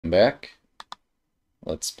I'm back.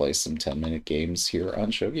 Let's play some 10-minute games here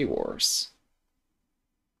on Shogi Wars.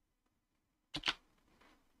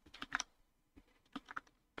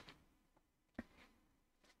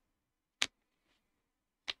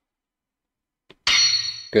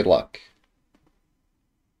 Good luck.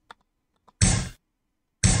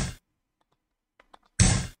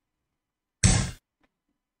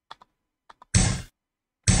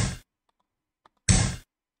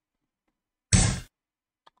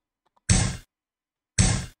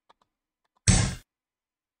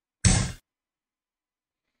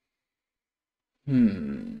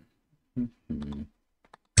 Hmm.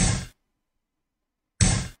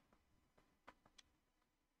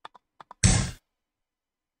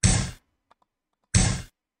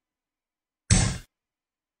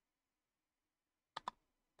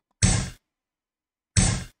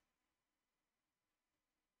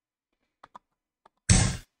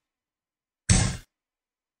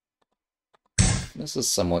 This is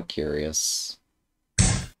somewhat curious.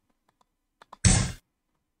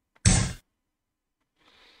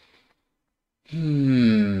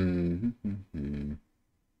 Hmm.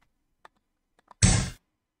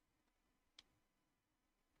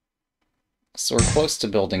 So we're close to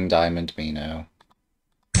building Diamond Mino.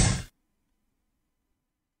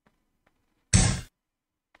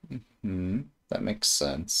 That makes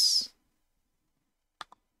sense.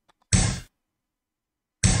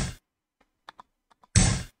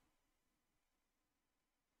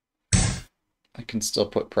 I can still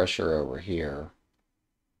put pressure over here.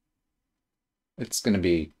 It's going to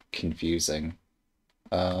be confusing.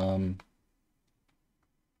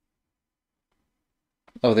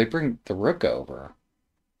 Oh, they bring the rook over.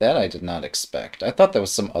 That I did not expect. I thought that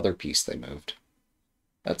was some other piece they moved.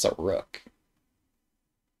 That's a rook.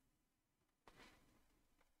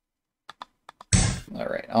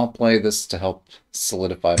 Alright, I'll play this to help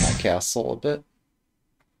solidify my castle a bit.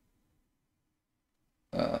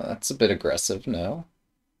 That's a bit aggressive, no?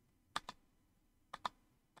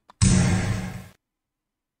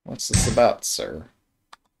 What's this about, sir?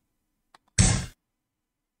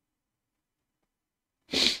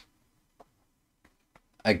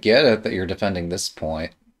 I get it that you're defending this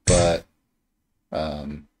point, but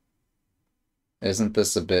isn't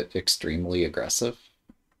this a bit extremely aggressive?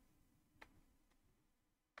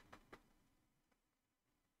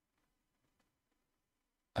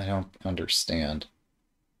 I don't understand.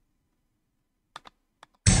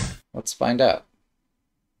 Let's find out.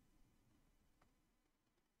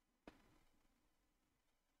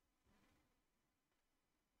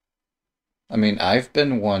 I mean, I've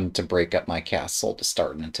been one to break up my castle to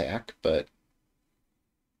start an attack, but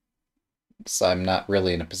so I'm not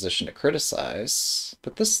really in a position to criticize.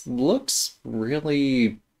 But this looks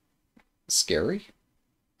really scary.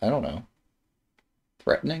 I don't know.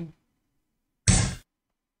 Threatening?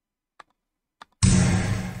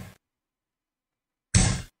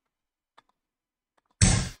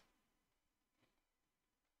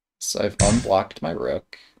 So I've unblocked my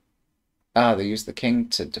rook. Ah, they use the king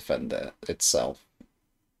to defend that itself.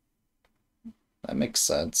 That makes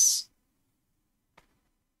sense.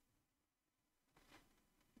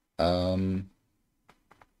 Um,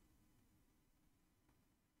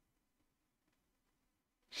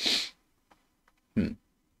 hmm.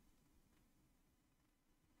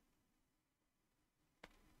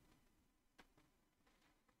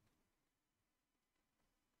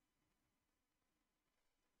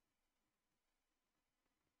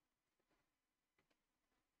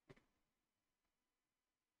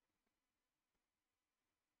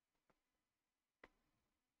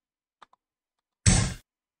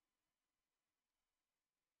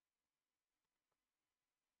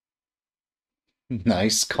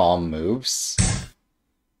 Nice, calm moves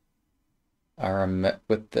are met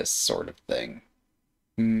with this sort of thing.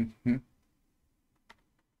 Mm-hmm.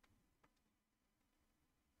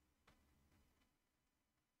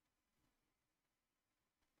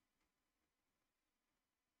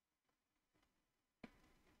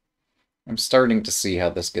 I'm starting to see how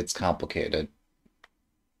this gets complicated.7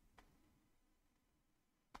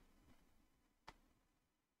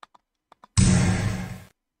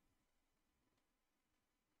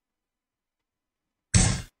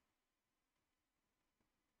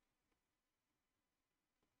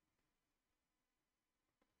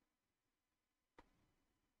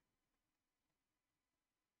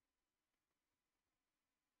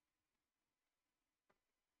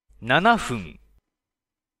分。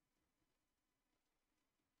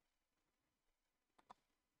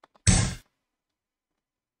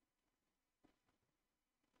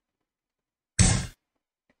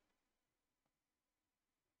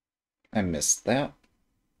I missed that.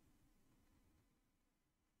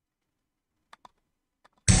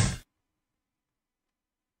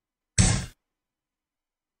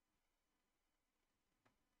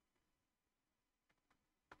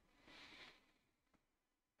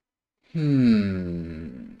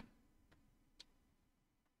 Hmm.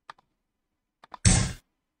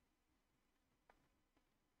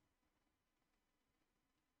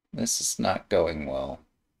 This is not going well.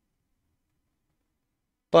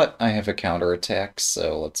 But I have a counterattack,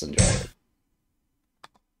 so let's enjoy it.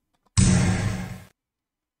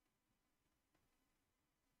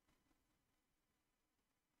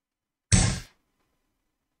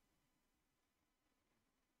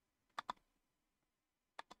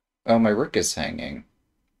 Oh, my rook is hanging.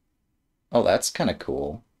 Oh, that's kind of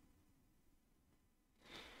cool.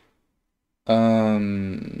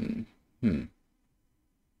 Um, hmm.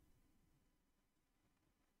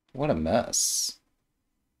 What a mess.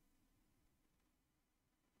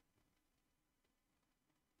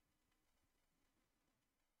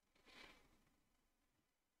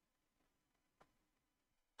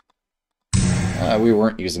 We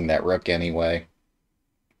weren't using that rook anyway.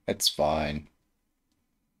 It's fine.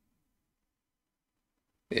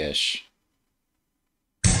 Ish.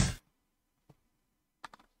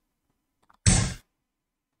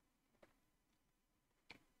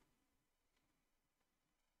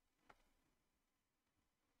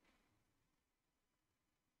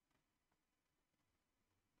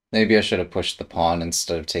 Maybe I should have pushed the pawn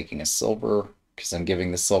instead of taking a silver, because I'm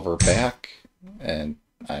giving the silver back, and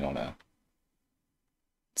I don't know.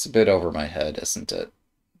 It's a bit over my head, isn't it?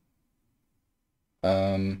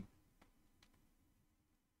 Um,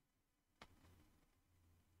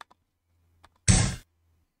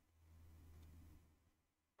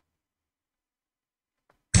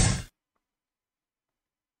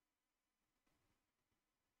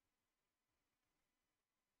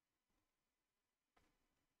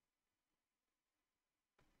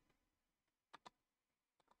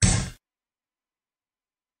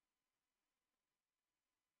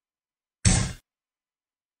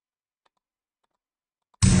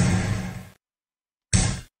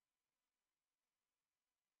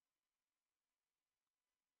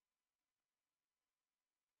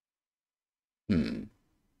 hmm.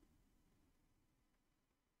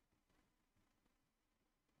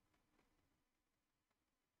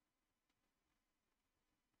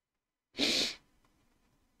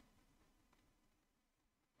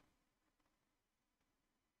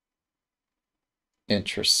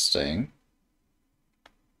 Interesting.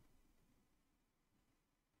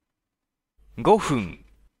 5分。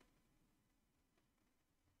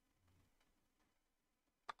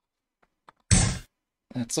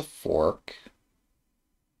That's a fork.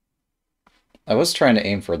 I was trying to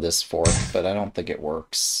aim for this fork, but I don't think it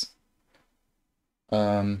works.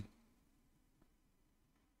 Um,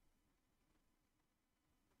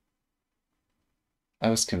 I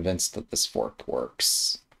was convinced that this fork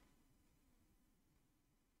works.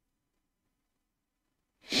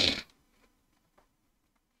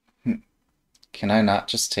 Can I not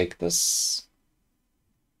just take this?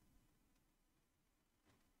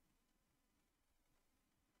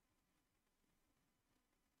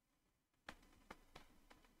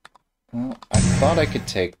 Well, I thought I could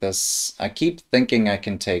take this. I keep thinking I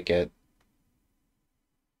can take it.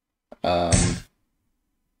 Um,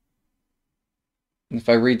 if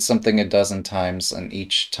I read something a dozen times and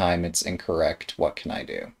each time it's incorrect, what can I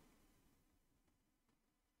do?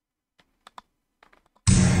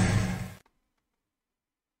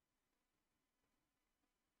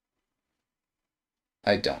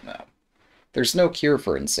 I don't know. There's no cure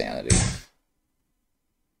for insanity.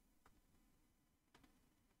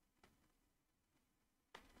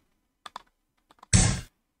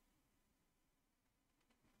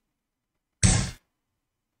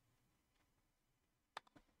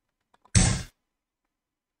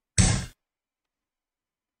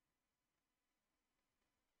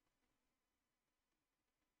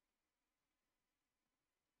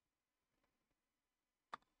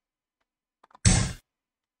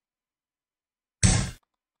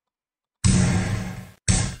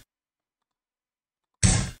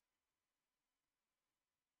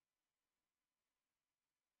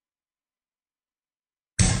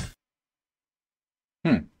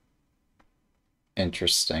 Hmm,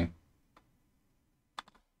 interesting.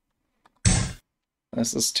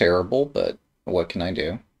 This is terrible, but what can I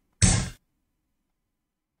do?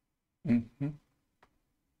 Mm-hmm.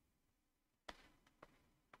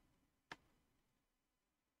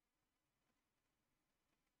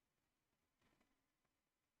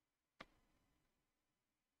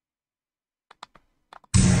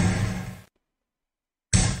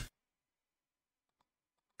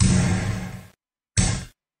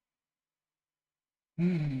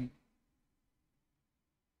 Hmm.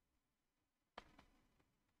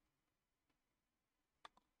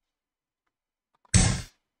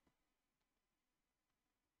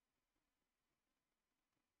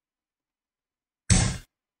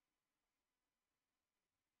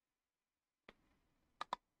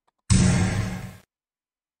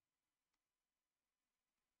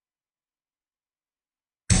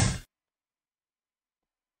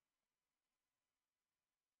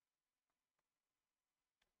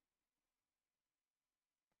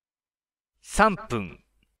 3分。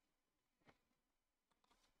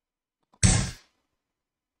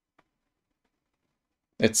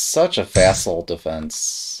It's such a facile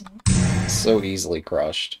defense. So easily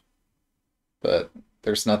crushed. But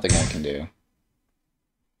there's nothing I can do.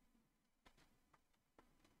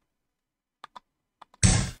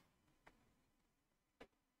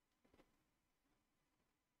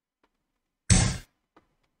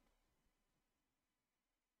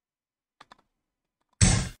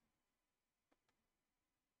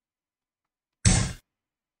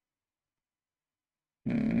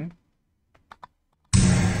 Hmm.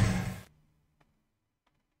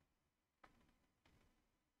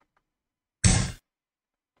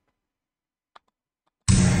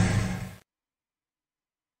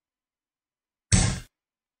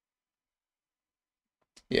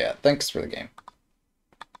 Yeah, thanks for the game.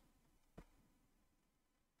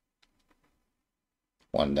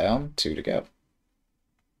 One down, two to go.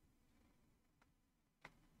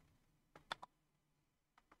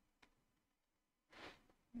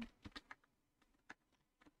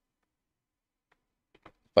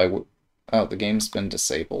 If I w Oh, the game's been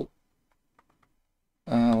disabled.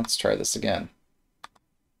 Let's try this again.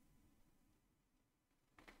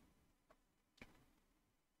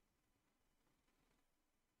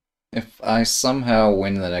 If I somehow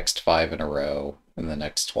win the next 5 in a row in the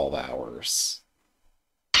next 12 hours,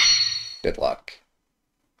 good luck.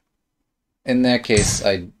 In that case,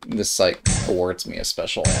 this site awards me a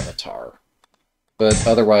special avatar. But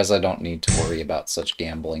otherwise, I don't need to worry about such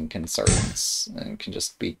gambling concerns and can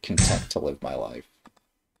just be content to live my life.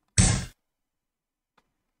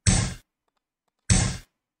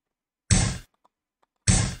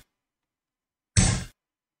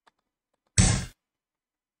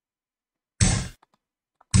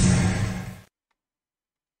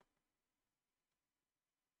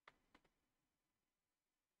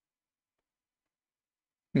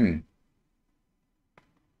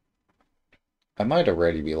 I might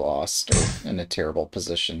already be lost or in a terrible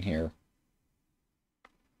position here.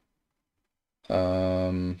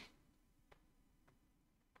 The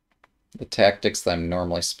tactics that I'm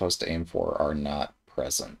normally supposed to aim for are not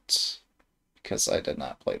present because I did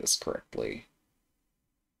not play this correctly.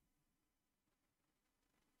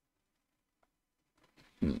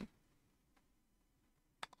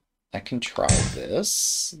 I can try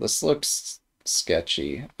this. This looks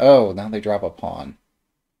sketchy. Oh, now they drop a pawn.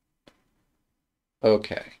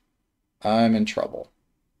 Okay. I'm in trouble.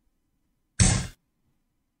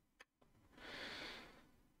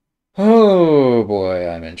 Oh boy,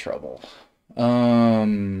 I'm in trouble.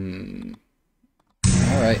 Alright,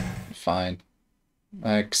 fine.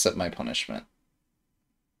 I accept my punishment.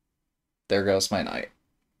 There goes my knight.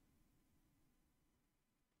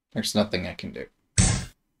 There's nothing I can do.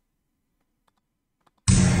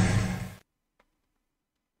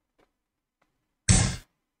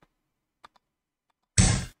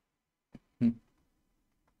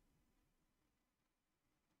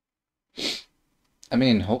 I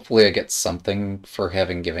mean, hopefully I get something for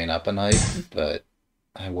having given up a knight, but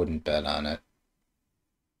I wouldn't bet on it.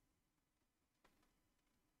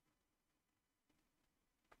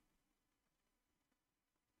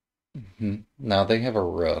 Now they have a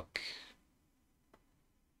rook.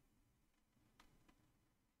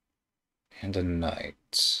 And a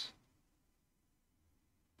knight.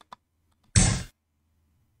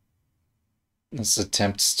 This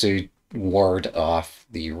attempts to ward off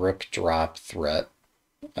the rook drop threat,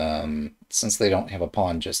 since they don't have a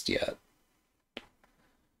pawn just yet.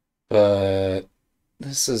 But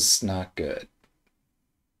this is not good.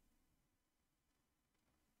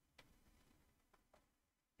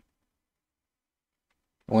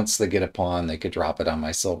 Once they get a pawn, they could drop it on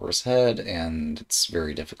my silver's head, and it's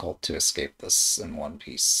very difficult to escape this in one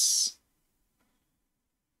piece.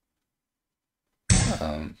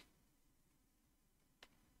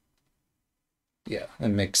 Yeah, it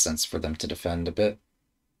makes sense for them to defend a bit.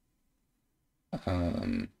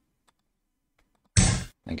 I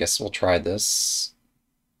guess we'll try this.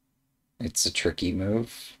 It's a tricky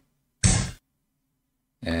move.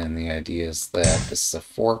 And the idea is that this is a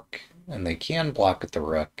fork, and they can block with the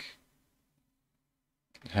rook.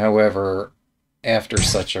 However, after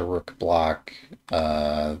such a rook block,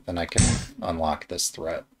 then I can unlock this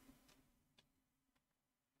threat.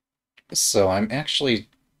 So I'm actually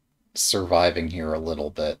surviving here a little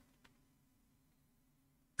bit.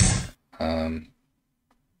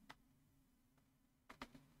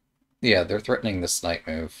 Yeah, they're threatening this knight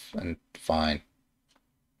move, and fine.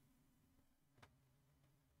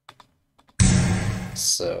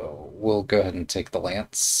 So we'll go ahead and take the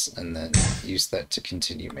lance, and then use that to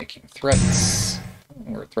continue making threats.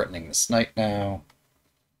 We're threatening this knight now.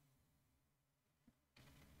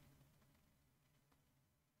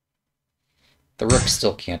 The rook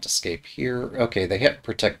still can't escape here. Okay, they have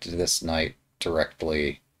protected this knight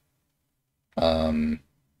directly.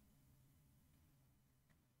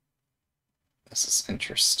 This is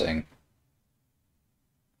interesting.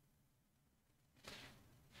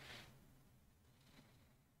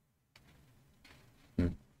 Hmm.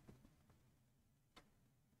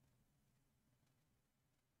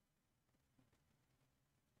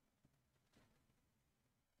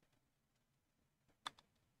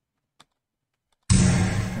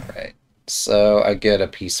 Right. So I get a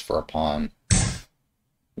piece for a pawn.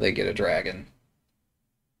 They get a dragon.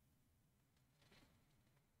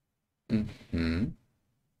 Mm-hmm.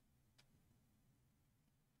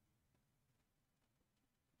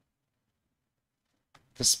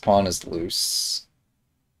 This pawn is loose.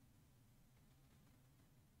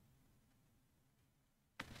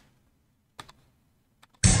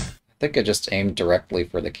 I think I just aim directly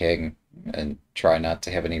for the king and try not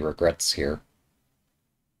to have any regrets here.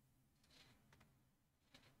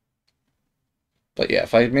 But yeah,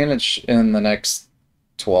 if I manage in the next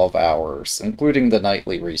 12 hours, including the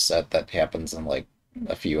nightly reset that happens in like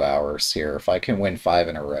a few hours here, if I can win 5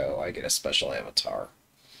 in a row, I get a special avatar.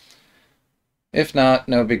 If not,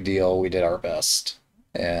 no big deal, we did our best.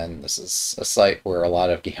 And this is a site where a lot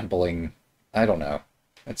of gambling, I don't know,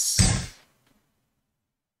 it's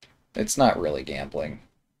not really gambling,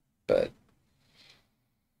 but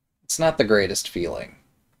it's not the greatest feeling.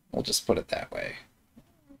 We'll just put it that way.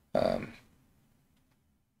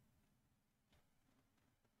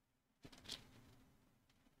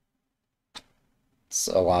 It's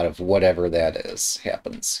a lot of whatever that is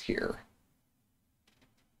happens here.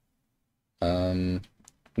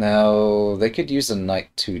 Now, they could use a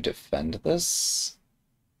knight to defend this.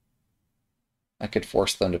 I could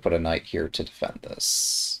force them to put a knight here to defend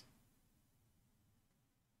this.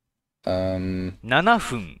 7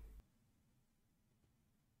分。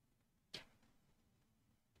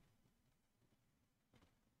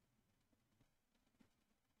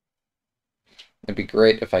It'd be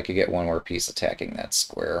great if I could get one more piece attacking that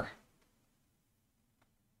square.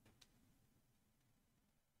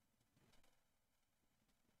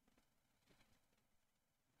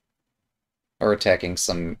 Or attacking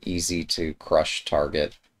some easy to crush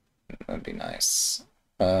target. That'd be nice.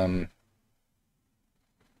 Hmm.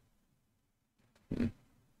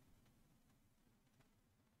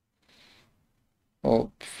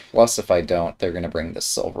 Well, plus if I don't, they're going to bring the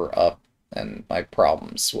silver up, and my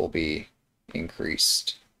problems will be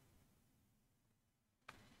increased.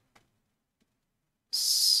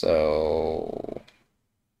 So...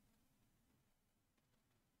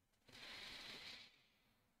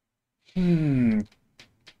 Hmm.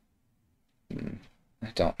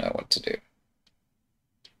 I don't know what to do.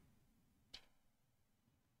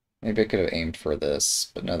 Maybe I could have aimed for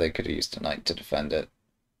this, but no, they could have used a knight to defend it.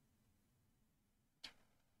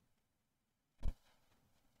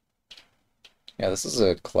 Yeah, this is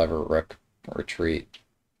a clever rook retreat.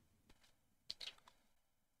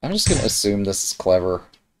 I'm just going to assume this is clever.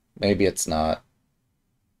 Maybe it's not.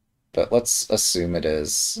 But let's assume it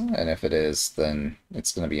is, and if it is, then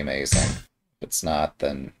it's going to be amazing. If it's not,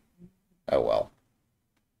 then oh well.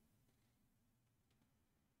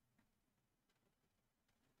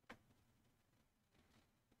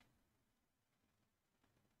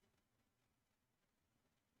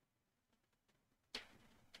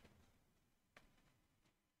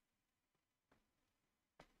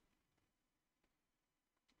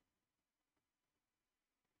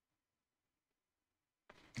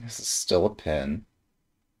 This is still a pin.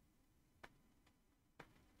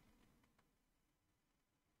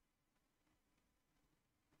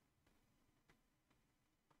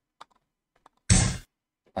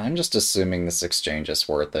 I'm just assuming this exchange is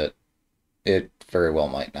worth it. It very well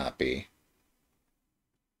might not be.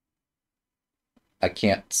 I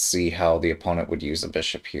can't see how the opponent would use a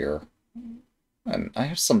bishop here. And I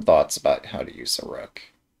have some thoughts about how to use a rook.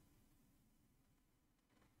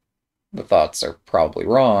 The thoughts are probably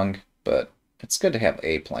wrong, but it's good to have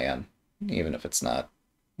a plan, even if it's not,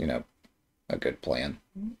 you know, a good plan.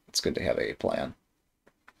 It's good to have a plan.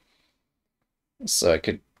 So I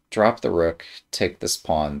could drop the rook, take this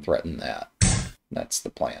pawn, threaten that. That's the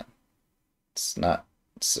plan. It's not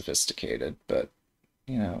sophisticated, but,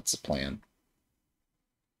 you know, it's a plan.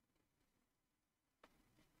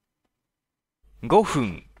 5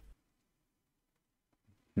分。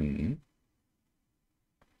Hmm.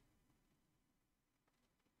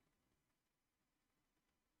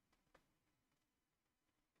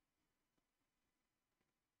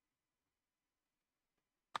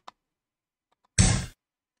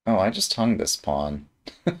 Oh, I just hung this pawn.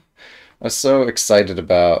 I was so excited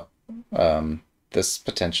about this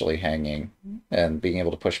potentially hanging and being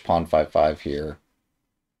able to push pawn 5-5 here,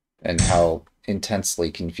 and how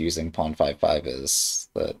intensely confusing pawn 5-5 is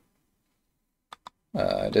that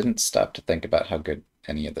I didn't stop to think about how good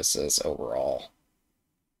any of this is overall.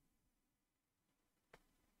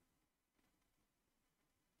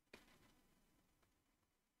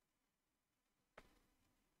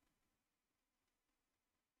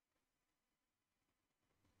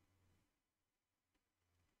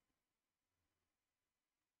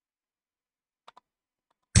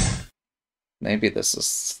 Maybe this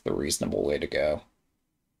is the reasonable way to go.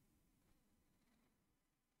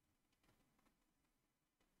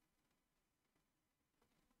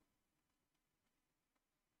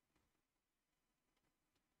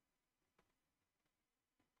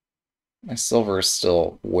 My silver is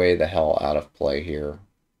still way the hell out of play here.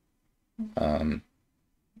 Um,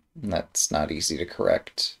 that's not easy to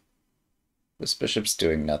correct. This bishop's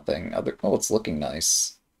doing nothing. Oh, it's looking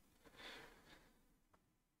nice.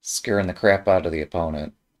 Scaring the crap out of the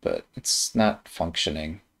opponent, but it's not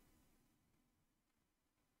functioning.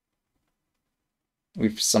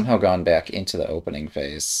 We've somehow gone back into the opening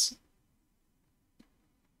phase.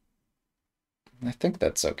 I think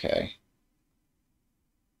that's okay.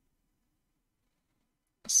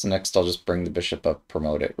 So next I'll just bring the bishop up,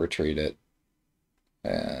 promote it, retreat it,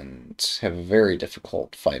 and have a very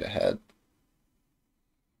difficult fight ahead.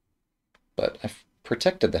 But I've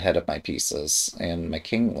protected the head of my pieces, and my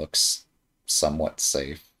king looks somewhat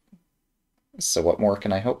safe. So what more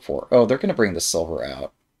can I hope for? Oh, they're going to bring the silver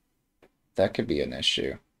out. That could be an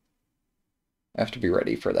issue. I have to be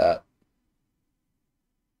ready for that.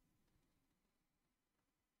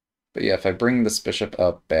 But yeah, if I bring this bishop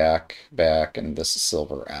up, back, and this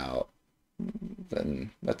silver out,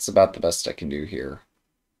 then that's about the best I can do here.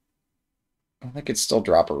 I could still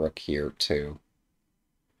drop a rook here, too.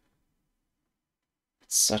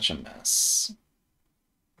 It's such a mess.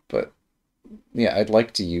 But yeah, I'd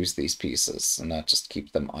like to use these pieces and not just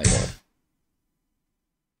keep them idle.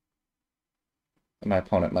 And my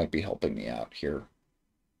opponent might be helping me out here.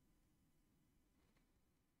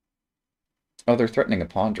 Oh, they're threatening a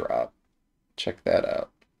pawn drop. Check that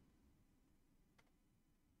out.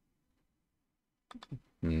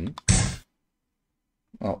 Hmm.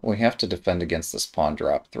 Well, we have to defend against this pawn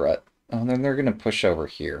drop threat. Oh, and then they're going to push over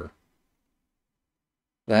here.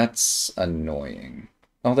 That's annoying.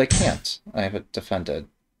 Oh, they can't. I have it defended.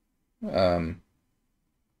 Um,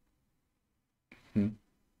 hmm.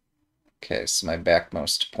 Okay, so my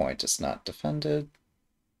backmost point is not defended.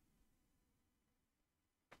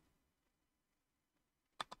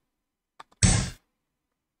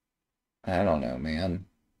 I don't know, man.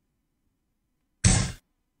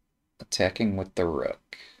 Attacking with the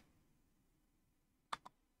rook.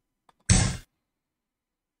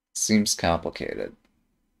 Seems complicated.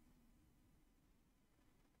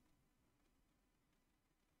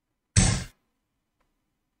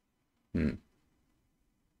 Hmm.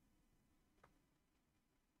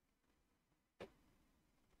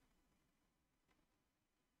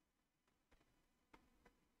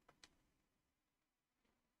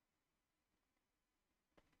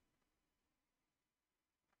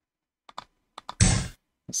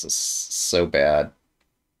 This is so bad.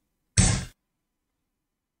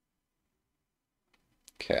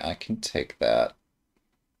 Okay, I can take that.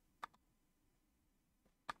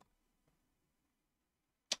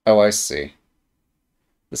 Oh, I see.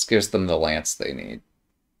 This gives them the lance they need.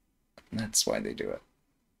 That's why they do it.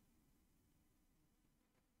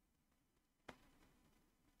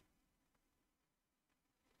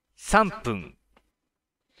 3分。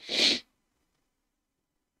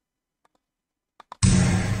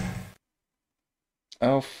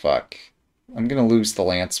Oh, fuck. I'm gonna lose the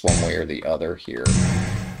lance one way or the other here.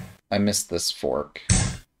 I missed this fork.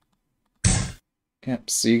 Yep,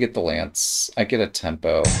 so you get the lance. I get a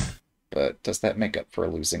tempo, but does that make up for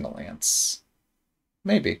losing a lance?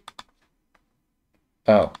 Maybe.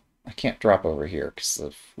 Oh, I can't drop over here because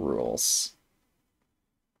of rules.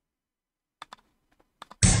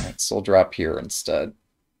 Alright, so I'll drop here instead.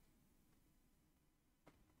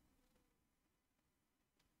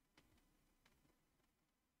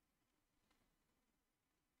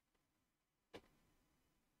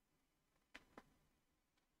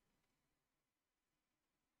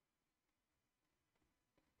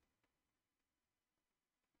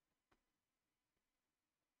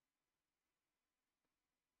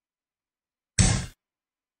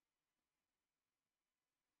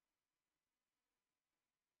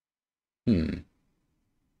 Hmm.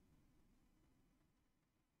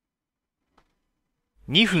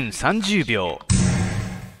 2分30秒。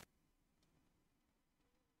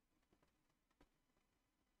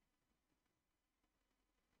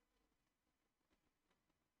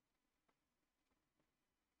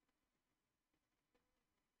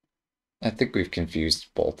I think we've confused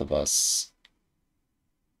both of us.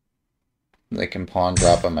 They can pawn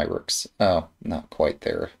drop on my rooks. Oh, not quite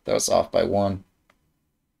there. That was off by 1.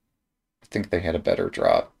 I think they had a better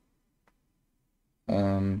drop.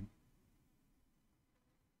 Um,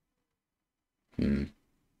 hmm.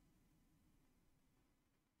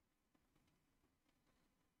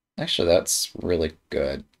 Actually, that's really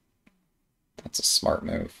good. That's a smart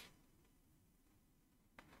move.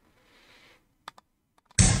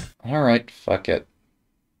 Alright, fuck it.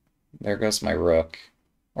 There goes my rook.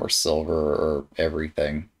 Or silver, or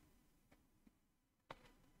everything.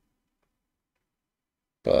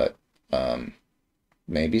 But,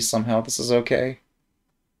 maybe somehow this is okay?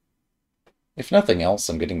 If nothing else,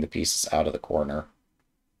 I'm getting the pieces out of the corner.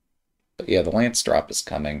 But yeah, the lance drop is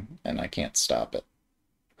coming, and I can't stop it.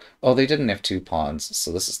 Oh, they didn't have 2 pawns,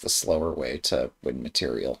 so this is the slower way to win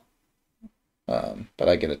material. But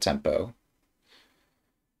I get a tempo.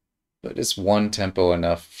 But is 1 tempo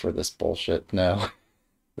enough for this bullshit? No.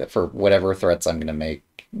 That for whatever threats I'm gonna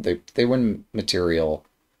make, they win material.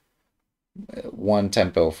 1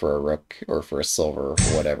 tempo for a rook or for a silver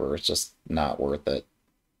or whatever. It's just not worth it.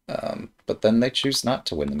 But then they choose not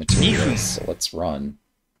to win the materials, so let's run.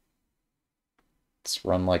 Let's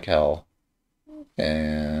run like hell.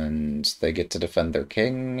 And they get to defend their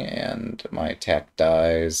king, and my attack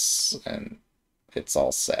dies, and it's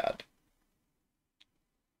all sad.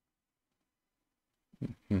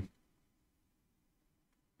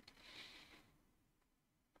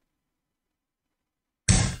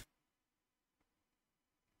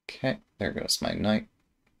 Okay, there goes my knight.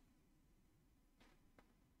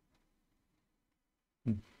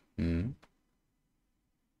 Hmm.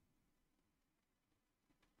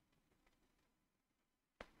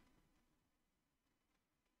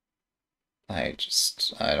 I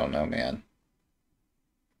don't know, man.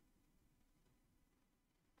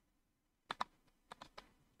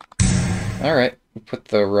 Alright, we put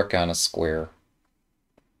the rook on a square.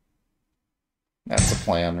 That's a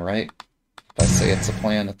plan, right? If I say it's a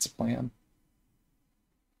plan, it's a plan.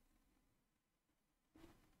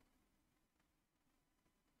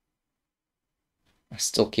 I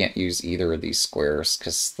still can't use either of these squares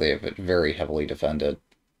because they have it very heavily defended.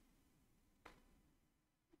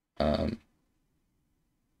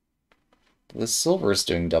 The silver is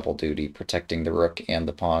doing double duty, protecting the rook and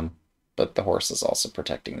the pawn, but the horse is also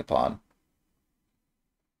protecting the pawn.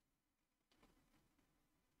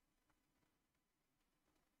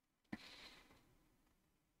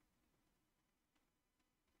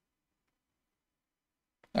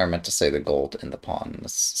 I meant to say the gold and the pawn, the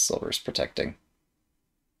silver is protecting.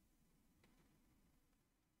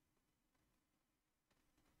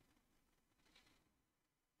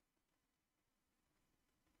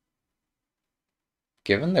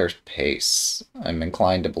 Given their pace, I'm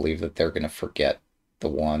inclined to believe that they're going to forget the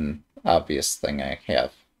one obvious thing I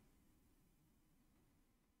have.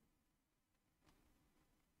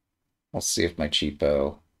 We'll see if my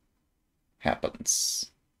cheapo happens.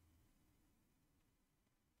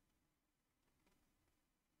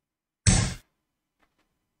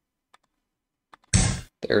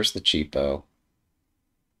 There's the cheapo.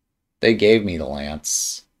 They gave me the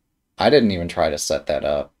lance. I didn't even try to set that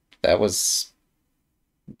up. That was...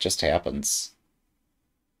 just happens.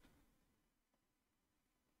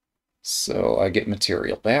 So I get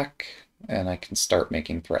material back, and I can start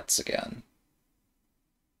making threats again.1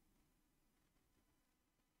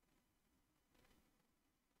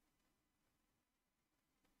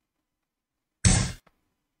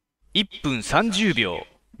分30秒。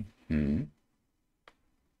Hmm.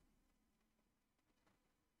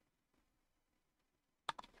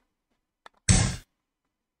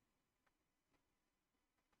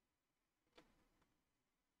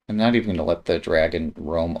 I'm not even going to let the dragon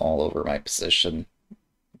roam all over my position.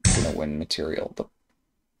 I'm going to win material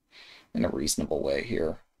in a reasonable way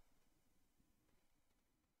here.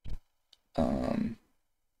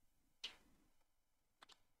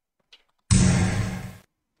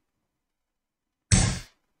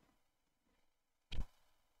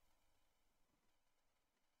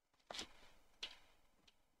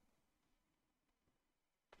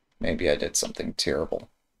 Maybe I did something terrible.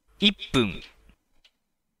 1分。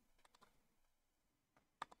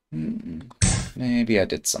Maybe I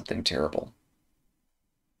did something terrible.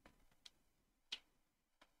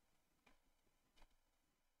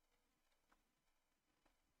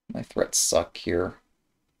 My threats suck here.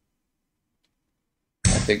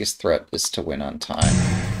 My biggest threat is to win on time.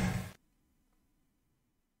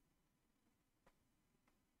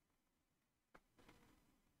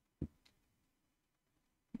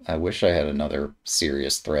 I wish I had another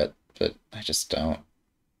serious threat, but I just don't.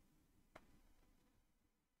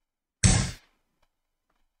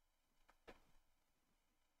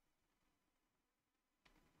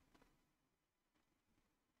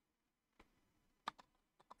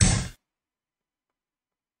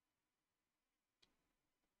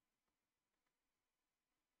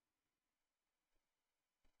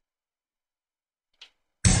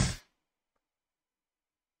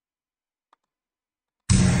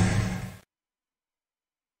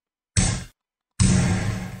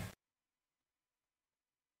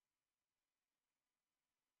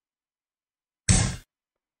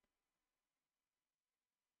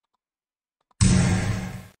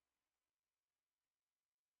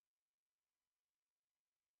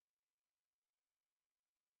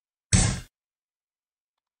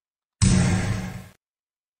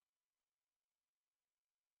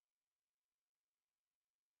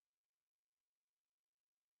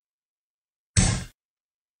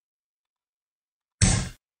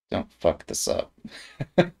 Don't fuck this up.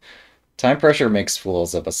 Time pressure makes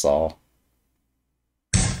fools of us all.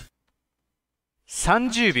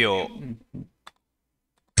 30秒。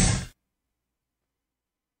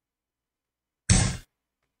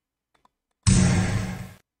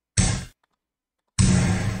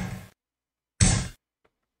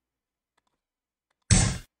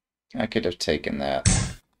I could have taken that.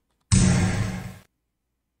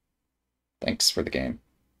 Thanks for the game.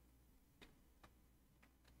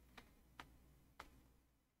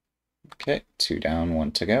 Okay, 2 down,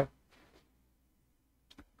 1 to go.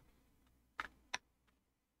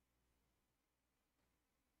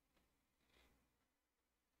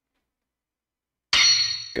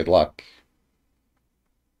 Good luck.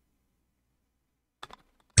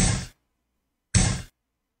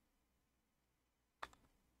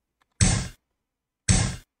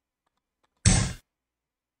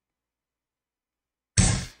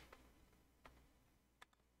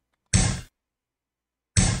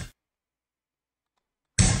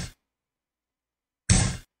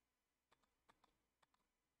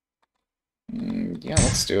 Yeah,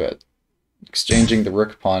 let's do it. Exchanging the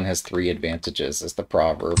rook pawn has 3 advantages, as the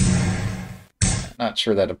proverb. Not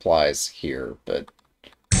sure that applies here, but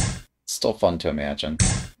it's still fun to imagine.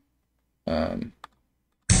 Okay,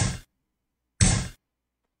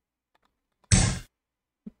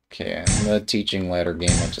 in the teaching ladder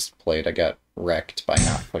game I just played, I got wrecked by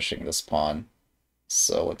not pushing this pawn.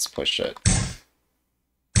 So let's push it.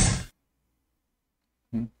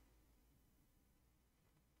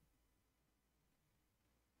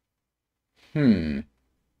 Hmm.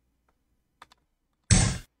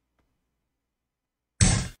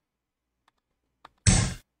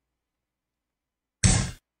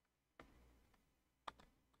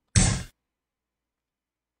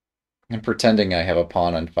 I'm pretending I have a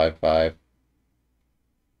pawn on 5-5.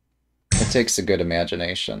 It takes a good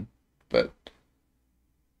imagination, but...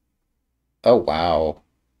 Oh, wow.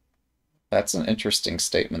 That's an interesting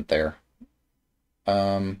statement there.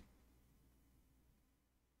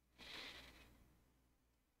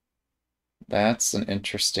 That's an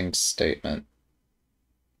interesting statement.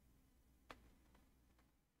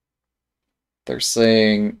 They're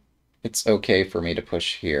saying it's okay for me to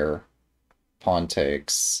push here. Pawn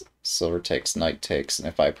takes, silver takes, knight takes, and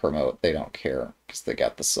if I promote, they don't care because they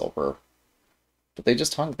got the silver. But they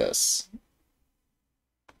just hung this.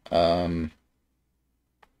 I'm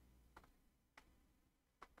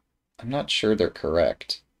not sure they're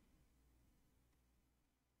correct.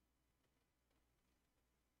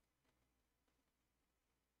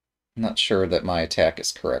 I'm not sure that my attack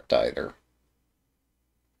is correct either.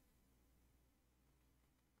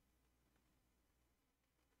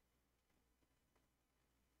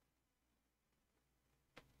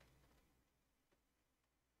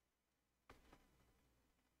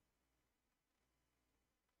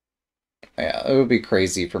 Yeah, it would be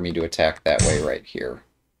crazy for me to attack that way right here.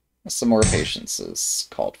 Some more patience is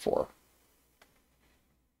called for.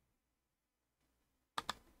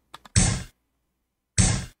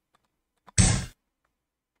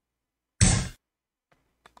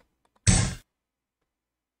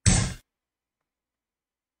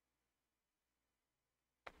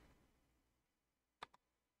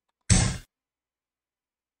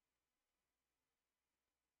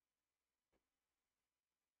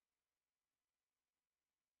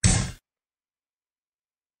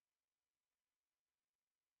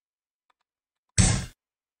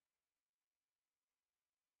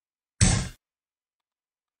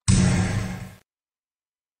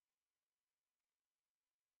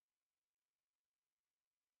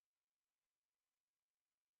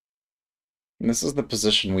 And this is the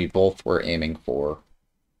position we both were aiming for.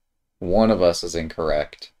 One of us is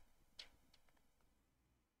incorrect.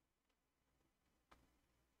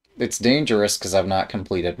 It's dangerous because I've not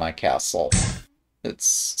completed my castle. It's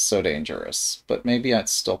so dangerous, but maybe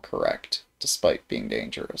it's still correct, despite being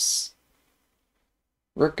dangerous.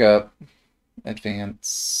 Rook up,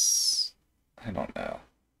 advance, I don't know.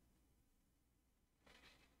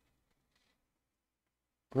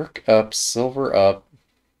 Rook up, silver up,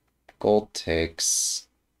 gold takes.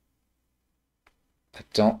 I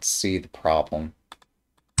don't see the problem.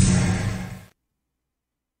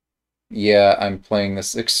 Yeah, I'm playing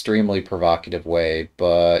this extremely provocative way,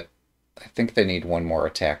 but I think they need one more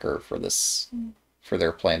attacker for this, for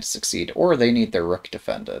their plan to succeed, or they need their rook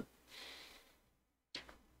defended.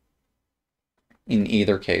 In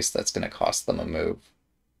either case, that's going to cost them a move.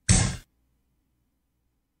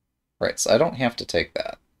 Right, so I don't have to take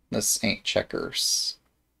that. This ain't checkers.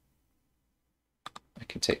 I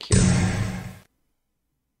can take here.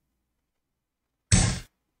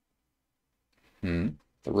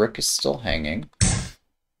 The rook is still hanging.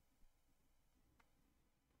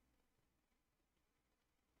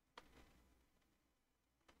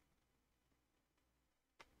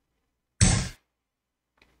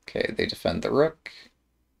 Okay, they defend the rook.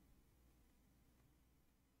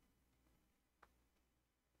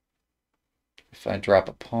 If I drop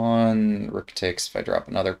a pawn, rook takes. If I drop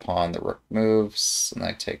another pawn, the rook moves, and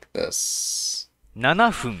I take this.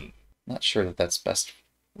 7分 Not sure that that's best.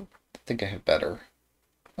 I think I have better.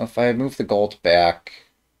 If I move the gold back,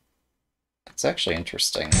 that's actually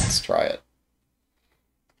interesting. Let's try it.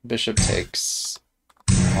 Bishop takes,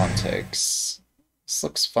 pawn takes. This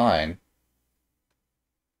looks fine.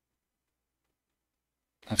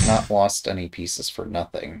 I've not lost any pieces for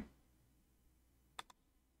nothing.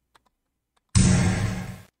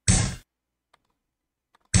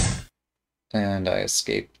 And I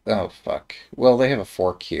escape. Oh, fuck. Well, they have a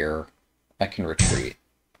fork here. I can retreat.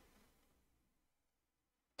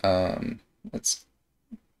 It's...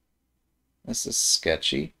 This is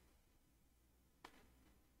sketchy.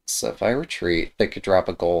 So if I retreat, they could drop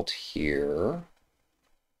a gold here.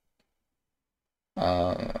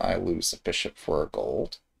 I lose a bishop for a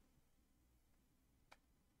gold.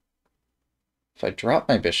 If I drop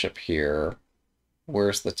my bishop here,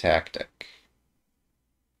 where's the tactic?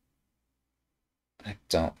 I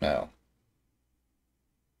don't know.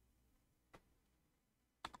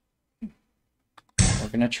 We're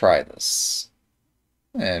gonna try this.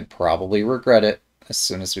 And probably regret it as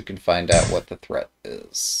soon as we can find out what the threat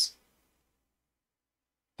is.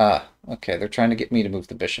 Ah, okay, they're trying to get me to move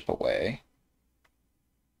the bishop away.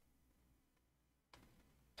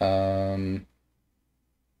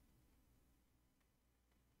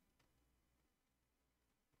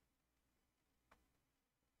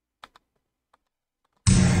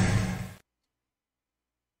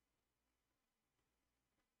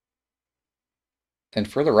 And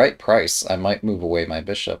for the right price, I might move away my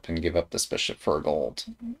bishop and give up this bishop for a gold.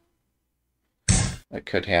 That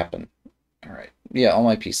could happen. Alright. Yeah, all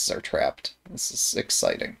my pieces are trapped. This is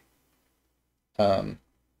exciting.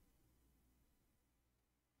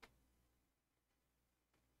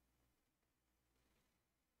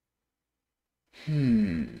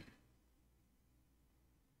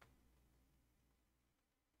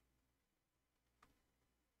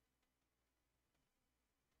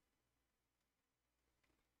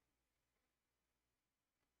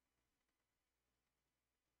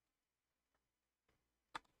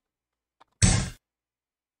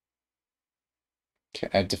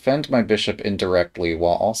 Okay, I defend my bishop indirectly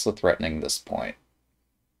while also threatening this point.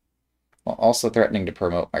 While also threatening to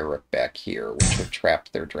promote my rook back here, which would trap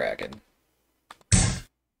their dragon.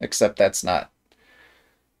 Except that's not...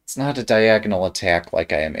 It's not a diagonal attack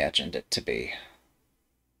like I imagined it to be.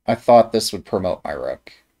 I thought this would promote my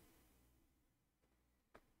rook.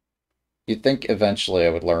 You'd think eventually I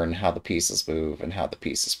would learn how the pieces move and how the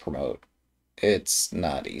pieces promote. It's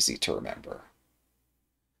not easy to remember.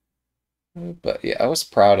 But yeah, I was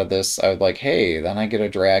proud of this. I was like, hey, then I get a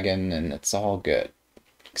dragon and it's all good.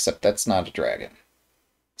 Except that's not a dragon.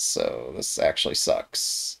 So this actually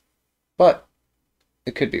sucks. But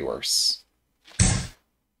it could be worse.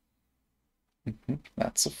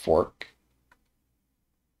 That's a fork.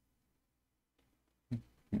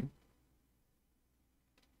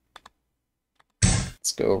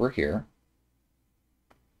 Let's go over here.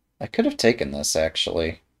 I could have taken this,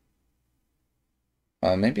 actually.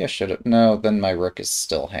 Maybe I should have... No, then my rook is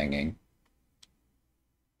still hanging.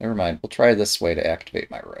 Never mind, we'll try this way to activate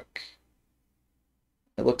my rook.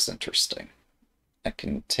 It looks interesting. I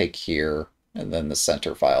can take here, and then the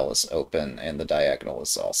center file is open, and the diagonal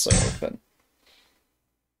is also open.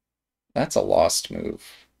 That's a lost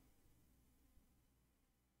move.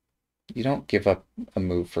 You don't give up a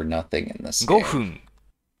move for nothing in this 5 game. 分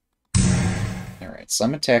Alright, so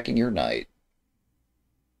I'm attacking your knight.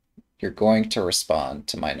 You're going to respond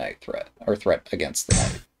to my knight threat, or threat against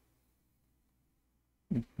the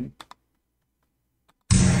knight.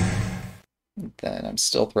 Then I'm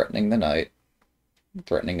still threatening the knight,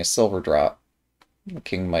 threatening a silver drop. The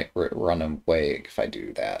king might run away if I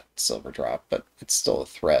do that silver drop, but it's still a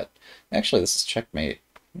threat. Actually, this is checkmate.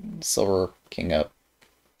 Silver king up,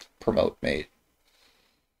 promote mate.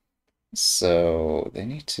 So they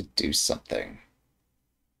need to do something.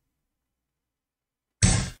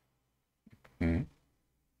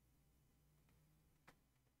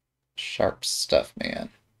 Sharp stuff, man.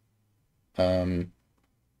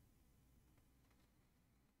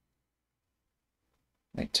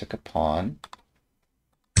 They took a pawn.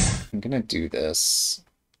 I'm gonna do this.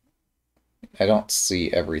 I don't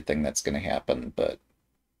see everything that's gonna happen, but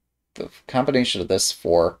the combination of this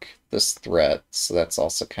fork, this threat, so that's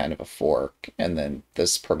also kind of a fork, and then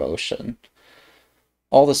this promotion,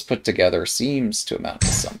 all this put together seems to amount to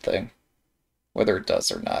something. Whether it does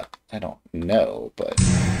or not, I don't know, but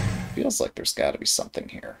it feels like there's got to be something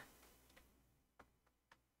here.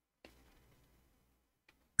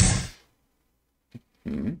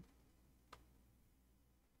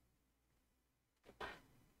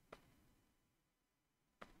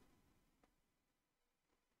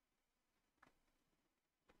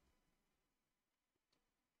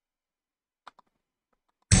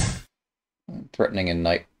 Threatening a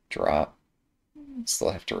knight drop.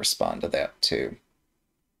 Still have to respond to that too.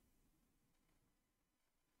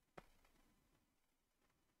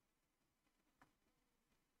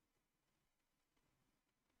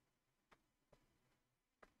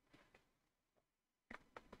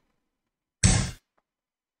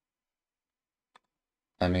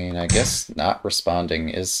 I mean, I guess not responding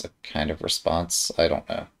is a kind of response. I don't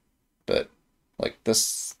know. But, like,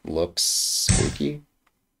 this looks spooky.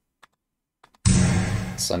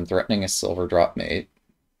 So I'm threatening a silver drop mate.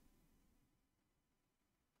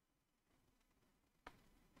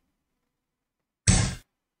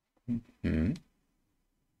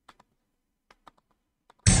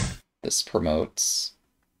 This promotes.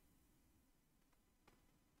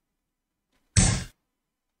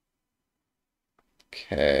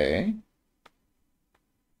 Okay.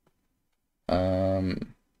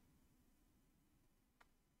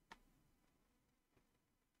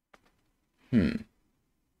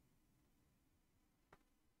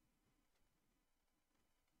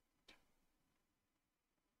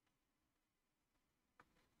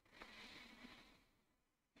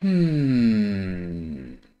 Hmm.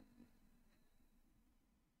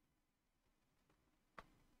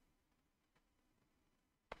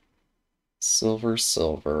 Silver,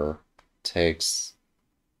 silver takes...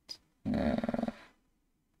 I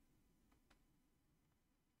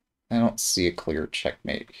don't see a clear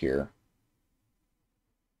checkmate here.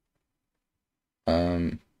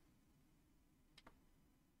 It'd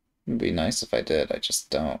be nice if I did, I just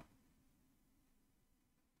don't.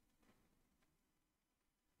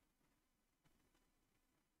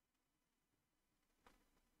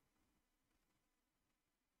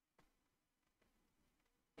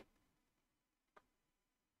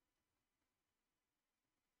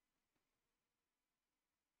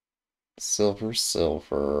 Silver,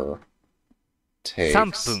 silver 3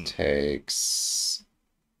分 takes.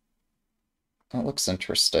 That looks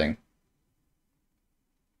interesting.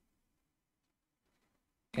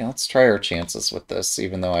 Yeah, let's try our chances with this,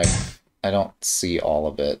 even though I don't see all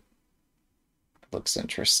of it. It looks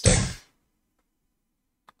interesting.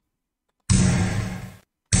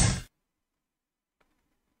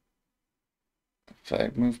 If I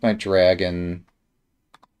move my dragon,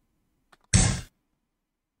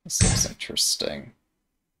 this looks interesting.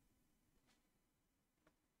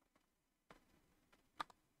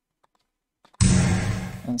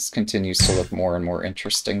 This continues to look more and more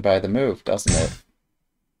interesting by the move, doesn't it?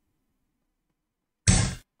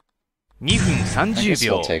 2分 I 30 guess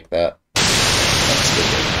we'll 秒 take that. That's good.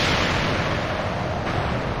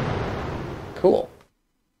 Cool.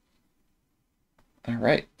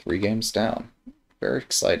 Alright, 3 games down. Very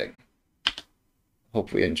exciting.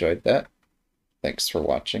 Hope we enjoyed that. Thanks for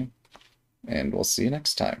watching, and we'll see you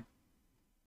next time.